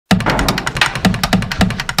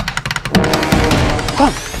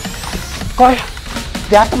Come. Koi,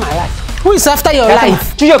 they're after my life. Who is after your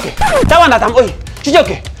life? Chijoke. That one that I'm owing.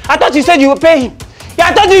 Chijoke. I thought you said you would pay him. Yeah,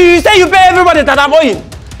 I thought you said you pay everybody that I'm owing.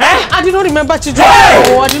 Eh? I did not remember Chijoke.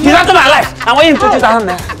 Hey! He's after my life. I'm owing 20,000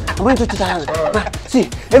 naira. I'm owing 20,000 naira. See,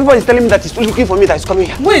 everybody's telling me that he's looking for me, that he's coming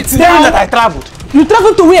here. Wait, telling me that I traveled. You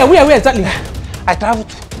traveled to where? Where exactly? I traveled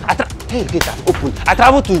to... Hey, gate are open. I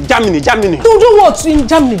traveled to Germany. To do what in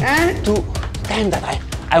Germany? To tell him that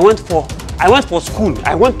I went for school.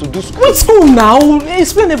 I went to do school. Which school now?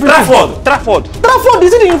 Explain everything. Trafford. Trafford,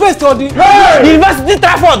 is it the university or the... Hey! University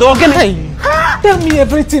Trafford, okay? Hey, tell me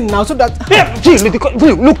everything now so that... Hey, look,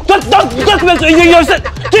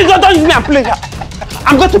 don't use me and play here.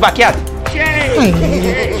 I'm going to backyard.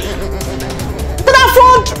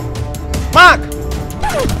 Trafford! Mark!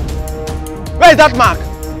 Where is that Mark?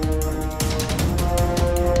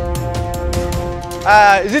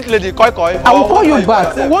 Is it Lady Koi Koi? I will call you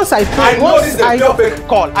back. Once I know this is a pure fake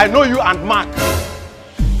call. I know you and Mark.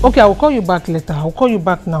 Okay, I will call you back later. I will call you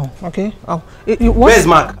back now. Okay? Where is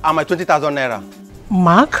Mark? And my 20,000 naira.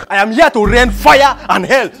 Mark? I am here to rain fire and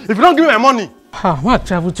hell if you don't give me my money. Mark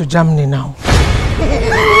traveled to Germany now.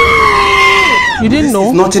 You didn't know?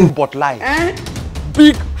 It's nothing but lie.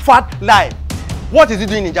 Big fat lie. What is he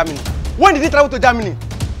doing in Germany? When did he travel to Germany?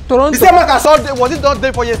 Toronto. The same Mark I saw, was it not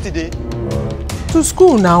there for yesterday? To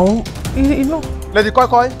school now. You know. Lady Koi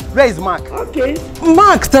Koi, where is Mark? Okay.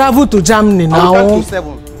 Mark traveled to Germany now. I will count to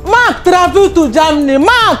 7. Mark traveled to Germany.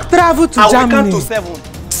 Mark traveled to Germany. I will count to 7.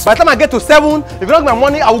 By the time I get to 7, if you don't give my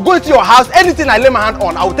money, I will go into your house. Anything I lay my hand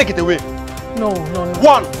on, I will take it away. No.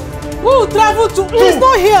 1. Who traveled to... He's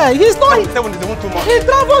not here. He's not... 7 is even too much. He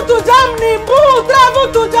traveled to Germany. Who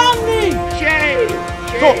traveled to Germany?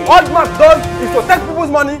 So all Mark does is to take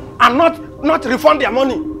people's money and not refund their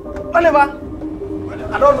money. Whenever.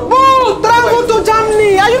 I don't know. Who traveled to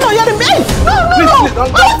Germany? Are you not hearing me? No.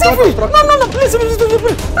 No, please.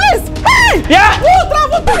 Hey! Yeah? Who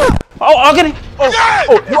traveled to... Okay.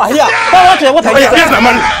 You are here. What are you saying? Here's my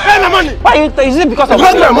money. Here's my money. Why is it because of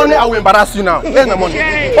my money? I will embarrass you now. Here's my money.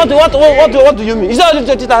 What do you mean? Is that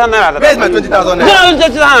 20,000 naira? Where's my 20,000 naira? No,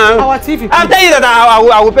 20,000. Our TV. I'll tell you that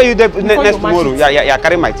I will pay you next tomorrow. Yeah,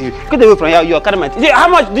 carry my TV. Get away from here. You are carrying my TV. How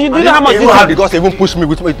much? Do you know how much? You have the guts to even push me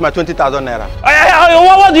with my 20,000 naira.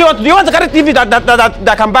 What do you want? Do you want to carry TV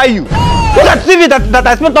that can buy you? Look at TV that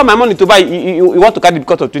I spent all my money to buy. You want to carry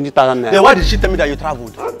because of 20,000 naira. Then why did she tell me that you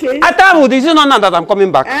traveled? Okay. I traveled. Is it not now that I'm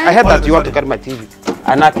coming back? I heard that you want to carry my TV.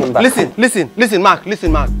 And I came back. Listen, Mark.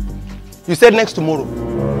 You said next tomorrow.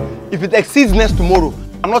 If it exceeds next tomorrow,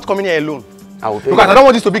 I'm not coming here alone. I will pay because you. I don't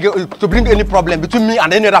want this to bring any problem between me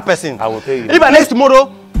and any other person. I will pay you. If by next tomorrow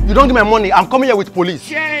you don't give my money, I'm coming here with police.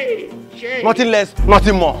 Nothing less,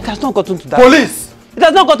 nothing more. It has not gotten to that. Police. It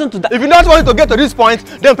has not gotten to that. If you don't want to get to this point,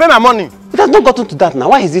 then pay my money. It has not gotten to that now.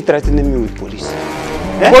 Why is he threatening me with police?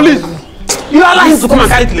 Police. You allow him to come and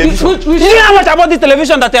carry television. You know how much about this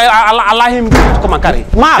television that I allow him to come and carry?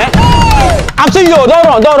 Mark, I've seen you. Don't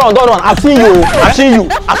run. I've seen you,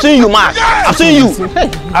 Mark. I've seen you. Where's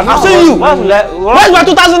my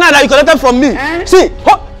 2,000 naira you collected from me?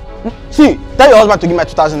 See, tell your husband to give my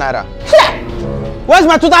 2,000 naira. Where's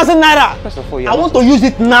my 2,000 naira? I want to use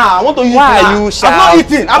it now. Why are you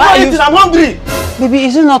shouting? I'm not eating. I'm hungry. Baby,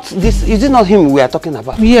 is it not him we are talking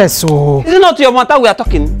about? Yes, so... Is it not your mother we are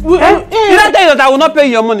talking? Did I tell you that I will not pay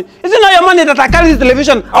you your money? Is it not your money that I carry this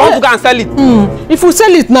television? I want to go and sell it. If we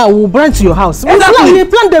sell it now, we'll branch to your house. Exactly. We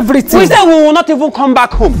planned everything. We said we will not even come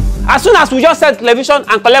back home. As soon as we just sell television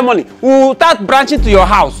and collect money, we will start branching to your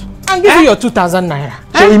house. And give you your 2,000 naira.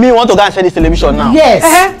 So you mean you want to go and sell this television now? Yes.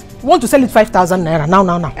 Want to sell it 5,000 naira now.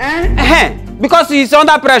 Because he's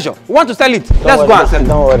under pressure. You want to sell it? Let's go and sell it.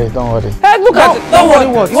 Don't worry. Hey, look at it. Don't worry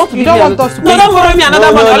what? You don't want us to... No, don't borrow me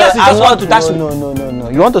another money unless you just want to dash me. No.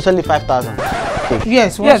 You want to sell it 5,000?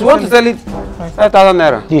 Yes, we want to sell it 5,000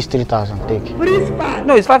 naira. This is 3,000. Take.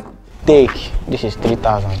 No, it's 5. Take. This is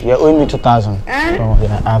 3,000. You're owing me 2,000. Don't worry.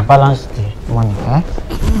 I balanced the money.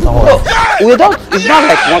 Don't worry. We don't. It's not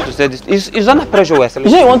like you want to sell this. It's under pressure we're selling.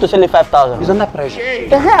 You say you want to sell it 5,000. It's under pressure.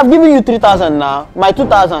 I'm giving you 3,000 now. My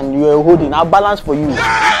 2,000 you are holding. I'll balance for you.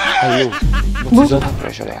 I know. But it's under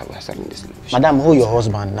pressure that we're selling this television. Madam, hold your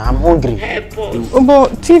husband now. I'm hungry.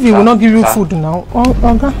 But TV will not give you food now.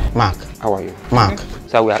 Okay. Mark. How are you? Mark.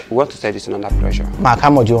 So we want to sell this under pressure. Mark, how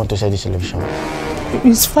much do you want to sell this television?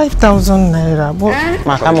 It's 5,000 naira. But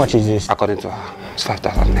Mark, how much is this? According to her, it's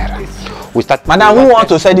 5,000 naira. We start. Madam, who want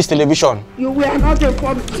to sell this television? We are not a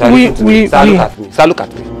problem. Sir, look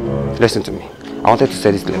at me. Listen to me. I wanted to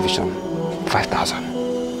sell this television 5,000.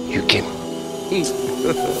 You came.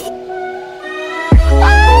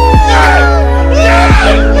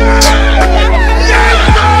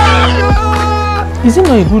 Is it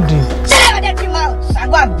not a good deal?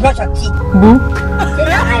 Go and brush your teeth. Boo?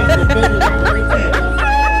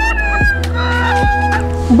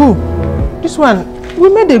 Boo, this one, we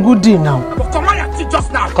made a good deal now. But come on your teeth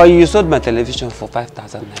just now. Because you sold my television for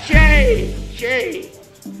 5,000 naira. Shay,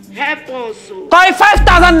 help us. Because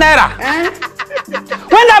 5,000 naira.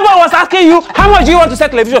 When that boy was asking you how much do you want to sell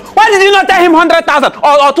television, why did you not tell him 100,000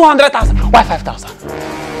 or 200,000? Why 5,000?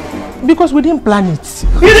 Because we didn't plan it.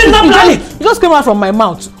 You did not plan it? It just came out from my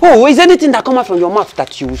mouth. Oh, is anything that comes out from your mouth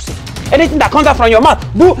that you will say? Anything that comes out from your mouth,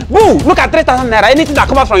 boo, look at 3,000 naira. Anything that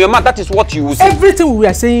comes out from your mouth, that is what you will say. Everything we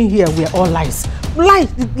are saying here, we are all lies. Lie.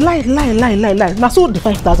 Now, so the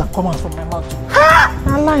 5,000 come out from my mouth.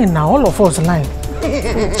 I lie now, all of us lie.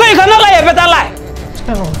 So you cannot lie a better lie?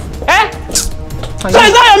 Eh? So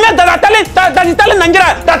it's not your mate that is telling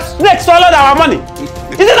Nigeria that snakes swallowed our money?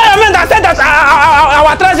 Is it not your man that said that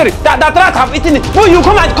our treasury, that rats have eaten it? Oh, you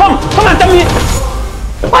come and tell me,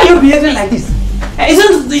 why are you behaving like this? Is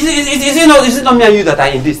it not me and you that are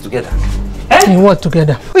in this together? Eh? In what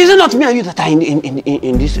together? Is it not me and you that are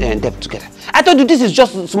in this debt together? I told you this is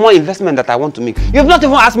just a small investment that I want to make. You have not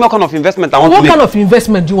even asked me what kind of investment I want to make. What kind of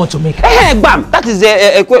investment do you want to make? Hey, bam! That is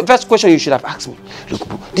the first question you should have asked me. Look,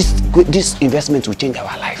 this investment will change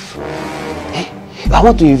our life. Eh? I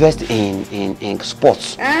want to invest in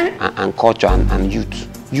sports and culture and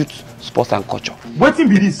youth sports and culture. What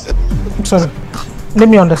be this? Sorry, let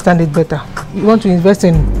me understand it better. You want to invest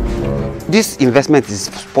in? This investment is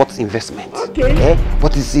sports investment. Okay.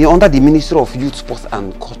 But it's under the Ministry of Youth, Sports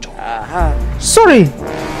and Culture. Sorry,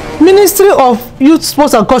 Ministry of Youth,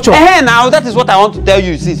 Sports and Culture. Now that is what I want to tell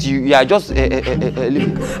you since you are just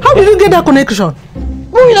living. How did you get that connection?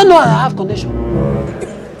 Oh, you don't know I have connection.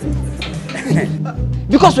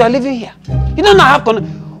 Because we are living here. You don't know I have connection.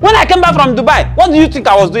 When I came back from Dubai, what do you think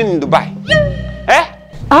I was doing in Dubai?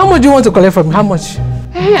 How much do you want to collect from me? How much?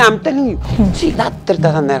 I'm telling you. See, that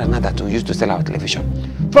 3,000 naira now that we used to sell our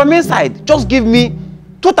television. From inside, just give me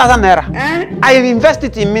 2,000 naira. I invest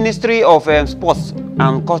it in Ministry of Sports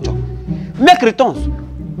and Culture. Make returns.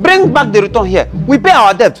 Bring back the return here. We pay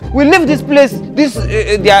our debt. We leave this place,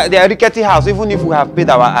 their rickety house, even if we have paid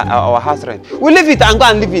our house rent. We leave it and go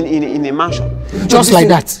and live in a mansion. Just like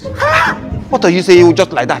that. What are you saying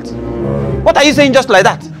just like that? What are you saying just like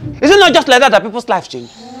that? Is it not just like that people's life change?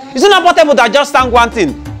 Is it not possible that just sang one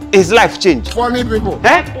thing, his life change? Funny people.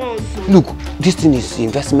 Look, this thing is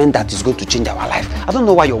investment that is going to change our life. I don't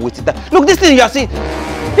know why you're waiting. Look, this thing you are seeing,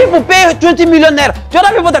 people pay 20 million naira. The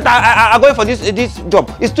other people that are going for this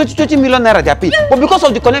job, it's 20 million naira they are paying. But because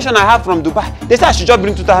of the connection I have from Dubai, they say I should just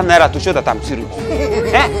bring 2,000 naira to show that I'm serious.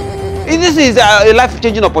 This is a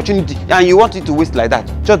life-changing opportunity, and you want it to waste like that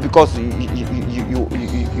just because you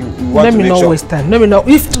want let to me make not sure. waste time. Let me know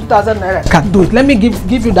if 2,000 naira can do it. Let me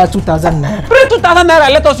give you that 2,000 naira. Bring 2,000 naira.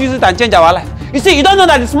 Let us use it and change our life. You see, you don't know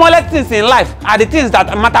that the smallest things in life are the things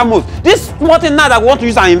that matter most. This small thing now that we want to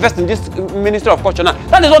use and invest in this Ministry of Culture now,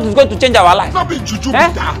 that is what is going to change our life. Not be juju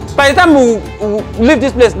that. By the time we leave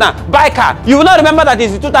this place now, buy car, you will not remember that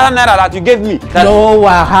it's the 2,000 naira that you gave me. No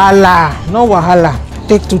wahala. No wahala.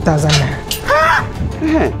 Take 2,000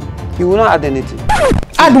 naira. You will not add anything.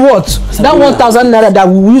 Add what? That 1,000 naira that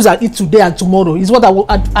we will use and eat today and tomorrow is what I will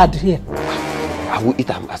add here. I will eat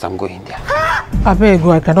them as I'm going there. I better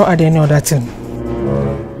go. I cannot add any other thing.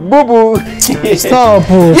 Boo boo. Stop. This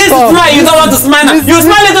stop. smile, you don't want to smile now. You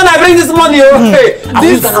smile it when I bring this money. Hey,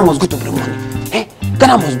 this Ghana must go to bring money. Hey,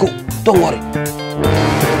 Ghana must go. Don't worry.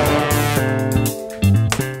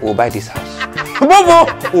 We'll buy this house. Boo boo.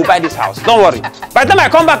 We'll buy this house. Don't worry. By the time I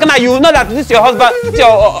come back now, you will know that this is your husband, this is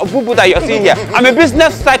your boo boo that you're seeing here. I'm a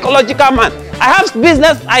business psychological man. I have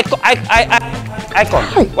business icon.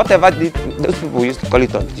 Whatever those people used to call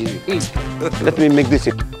it on TV. Let me make this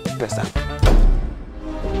a person.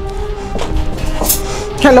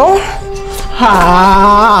 Hello?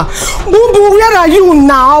 Boo boo, where are you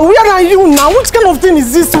now? Where are you now? Which kind of thing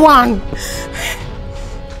is this one?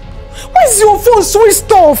 Why is your phone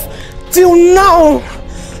switched off till now?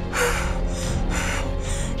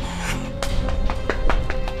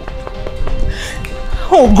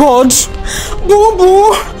 Oh God, Boo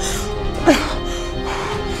Boo,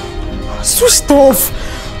 switched off.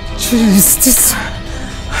 Jeez, this.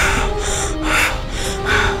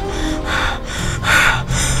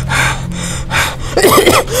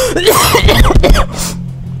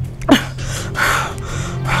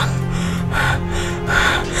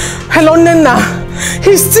 Hello, Nena.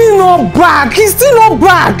 He's still not back. He's still not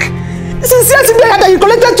back. Since yesterday that you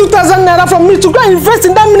collected 2,000 naira from me to go and invest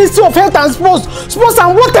in that Ministry of Health and Sports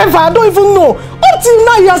and whatever, I don't even know. Up till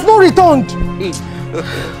now, he has not returned.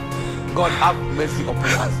 God have mercy upon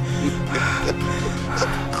us.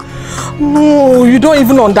 No, you don't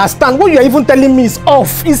even understand. What you're even telling me is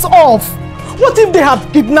off. It's off. What if they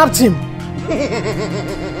have kidnapped him?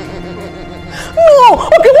 No,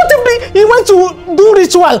 okay, what if he went to do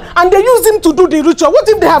ritual and they used him to do the ritual? What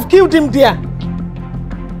if they have killed him there?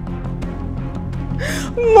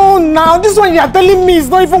 No, now, this one you are telling me is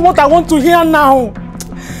not even what I want to hear now.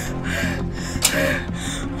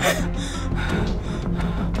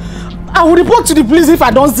 I will report to the police if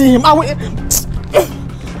I don't see him. I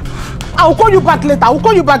will call you back later.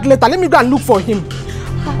 Let me go and look for him.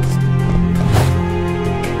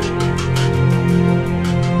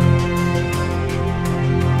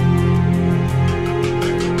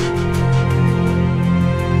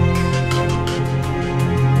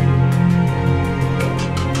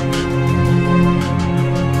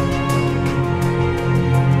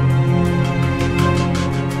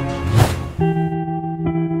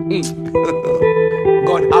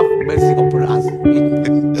 God have mercy upon us.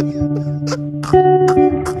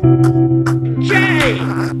 Jay!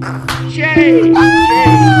 Help us!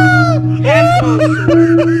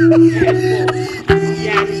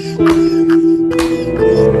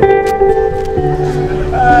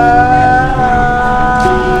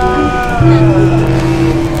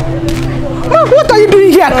 What are you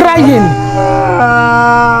doing here crying?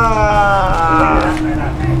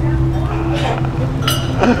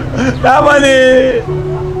 That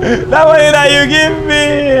money that you give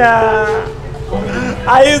me,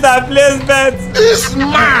 I use that place bet. This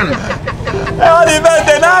man! All the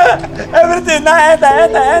bet, now everything now enter.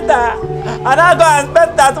 And I go and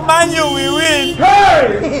bet that Man U will win.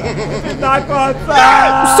 Hey!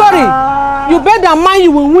 Sorry, you bet that Man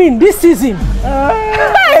U will win this season.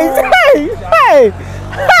 Hey!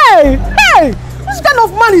 Which kind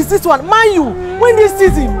of man is this one? Man U win this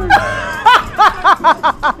season.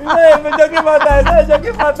 It's not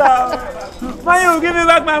joking matter. Man U will give me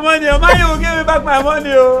back my money.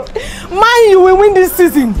 Man U will win this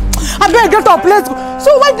season. I better get up, let's go.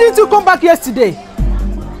 So why didn't you come back yesterday?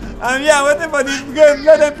 I'm here waiting for this game.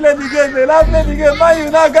 Let them play the game. They love playing the game. Man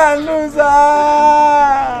U not gonna lose.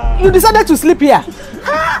 You decided to sleep here.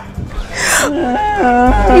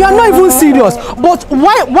 You are not even serious. But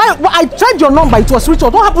why I tried your number, it was switched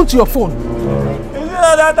off. What happened to your phone? You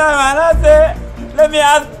know that time and I say, let me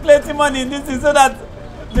ask plenty money in this thing so that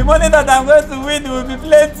the money that I'm going to win will be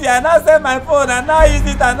plenty. And I sell my phone and now use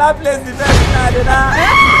it and now place the best now you not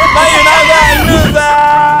gonna lose.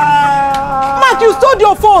 Mark, you stole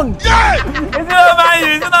your phone.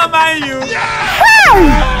 It's not mind you. Hey!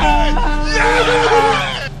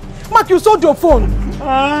 Mark, you sold your phone.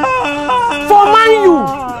 For Man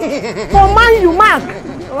U, Mark.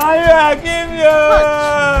 Why you give you?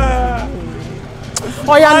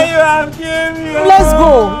 Oh yeah. Why you give you? Let's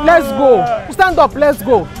go. Stand up, let's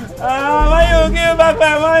go. Why you give back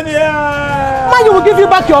my money? Man U will give you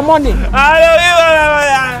back your money.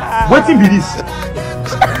 I don't give What be this?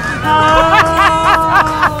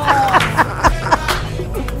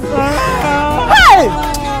 Hey!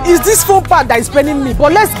 Is this phone part that is paining me?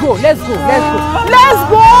 But let's go. Let's go.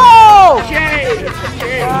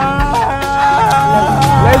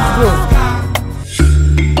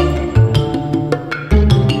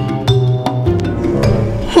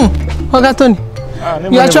 Oga Tony,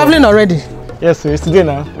 you are traveling already? Yes, sir, it's today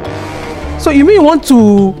now. So you mean you want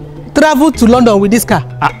to travel to London with this car?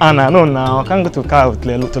 No, I can't go to car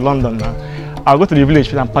to London now. I'll go to the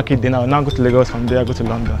village and pack it then. I'll now go to Lagos, from there I'll go to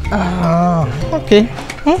London. Okay.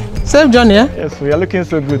 Safe journey, yeah? Yes, we are looking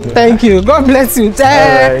so good. Thank you. God bless you.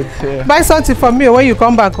 Alright. Buy something for me when you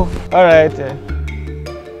come back. Alright.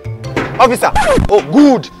 Officer! Oh,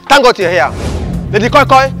 good! Thank God you're here. Lady Koi,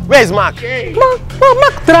 where is Mark?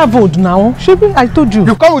 Mark traveled now. Shebi, I told you.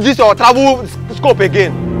 You come with this your travel scope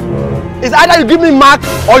again. It's either you give me Mark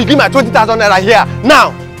or you give me 20,000 naira here,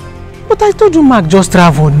 now. But I told you Mark just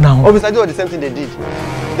traveled now. Obviously, I do the same thing they did.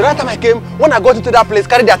 The right time I came, when I got into that place,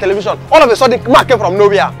 carried their television, all of a sudden, Mark came from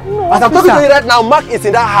nowhere. No, as I'm talking to you right now, Mark is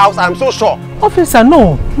in that house, I'm so sure. Officer,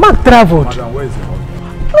 no. Mark traveled. Madam, where is he? No,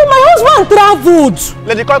 my husband traveled.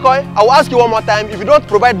 Lady Koi, I will ask you one more time. If you don't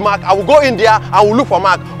provide Mark, I will go in there and will look for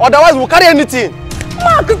Mark. Otherwise, we'll carry anything.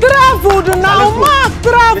 Mark traveled now. Mark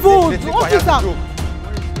traveled. Officer. Mark traveled.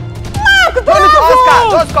 Don't need to ask her.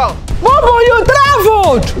 Just come. Bobo, you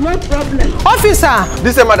traveled. No problem. Officer.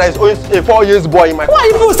 This mother is always a 4 years boy in my Why are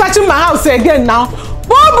you people searching my house again now?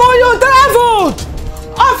 Bobo, you traveled.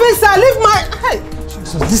 Officer, leave my... Hey.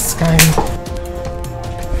 Jesus, this guy.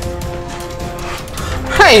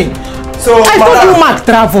 Hey. So, I told you Mark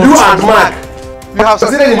traveled. You and Mark, you have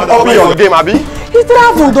succeeded in upping your game, Abi? He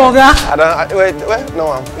traveled, Oga. Wait, no.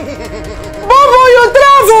 Bobo, you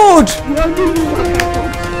traveled.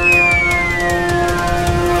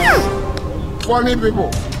 Funny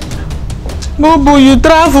people. Bobo, you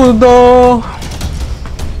traveled, though.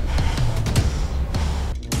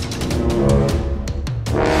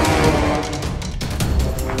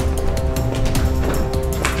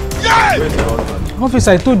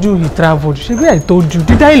 Officer, I told you he traveled. Maybe I told you.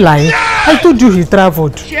 Did I lie? I told you he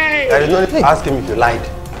traveled. There is no need to ask him if you lied.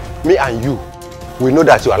 Me and you, we know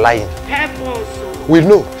that you are lying. We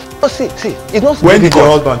know. Oh, see, it's not. When did your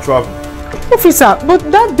husband travel? Officer,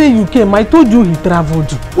 but that day you came, I told you he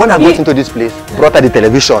traveled. When I got into this place, brought her the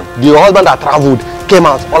television, the husband that traveled came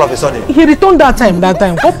out all of a sudden. He returned that time.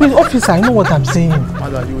 Officer, I know what I'm saying.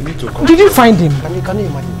 Madam, you will need to come. Did you find him? Can you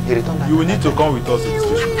imagine? He returned that. You will need to come with us to the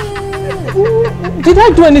station. Did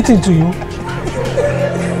I do anything to you?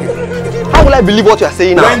 How will I believe what you are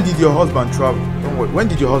saying now? When did your husband travel? Don't worry. When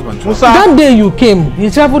did your husband travel? That day you came, he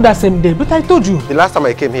traveled that same day. But I told you. The last time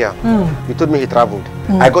I came here, you told me he traveled.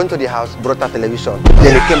 I got into the house, brought her television,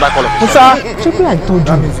 then he came back all of a sudden. Officer, I told you.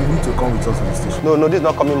 That means you need to come with us to the station. No, this is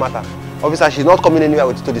not coming matter. Officer, she's not coming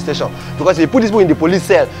anywhere to the station. Because if you put these people in the police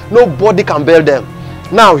cell, nobody can bail them.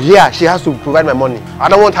 Now here, she has to provide my money. I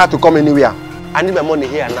don't want her to come anywhere. I need my money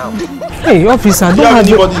here now. Hey, officer, Do you have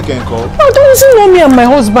anybody you can call? No, don't you know me and my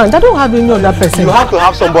husband? I don't have any other person. You have to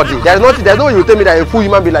have somebody. There's no way you tell me that a full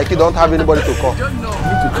human being like you don't have anybody to call. You need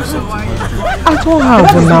to do something. I don't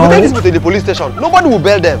have now. You take these people to the police station. Nobody will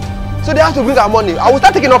bail them. So they have to bring our money. I will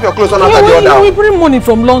start taking off your clothes one after the other. We bring money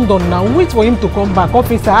from London now. Wait for him to come back.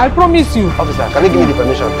 Officer, I promise you. Officer, can you give me the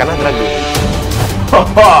permission? Can I drag you?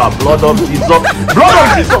 Blood of Jesus. Blood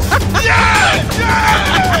of Jesus.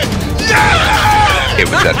 It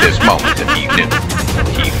was at this moment that he knew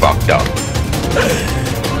he fucked up.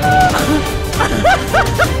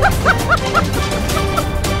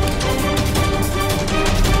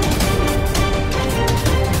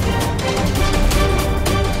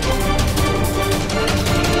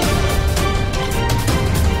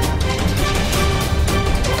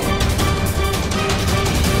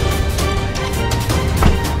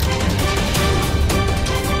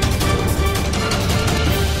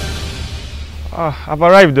 I've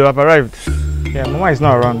arrived though, I've arrived. Yeah, Mama is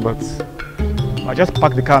not around, but I just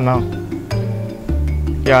parked the car now.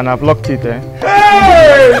 Yeah, and I've locked it, eh?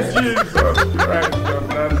 Hey, Jesus Christ.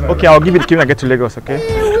 Okay, I'll give you the key when I get to Lagos, okay?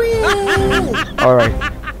 Alright.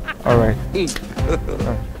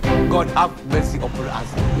 God have mercy upon us.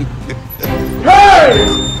 Hey!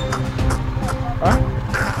 Huh?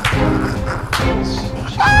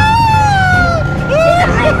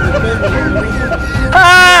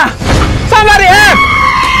 Somebody help!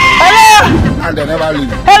 Hello! And they never leave.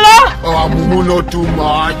 Hello! Oh, Mumu know too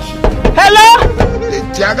much. Hello! The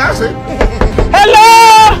Tiagas, eh? Hello!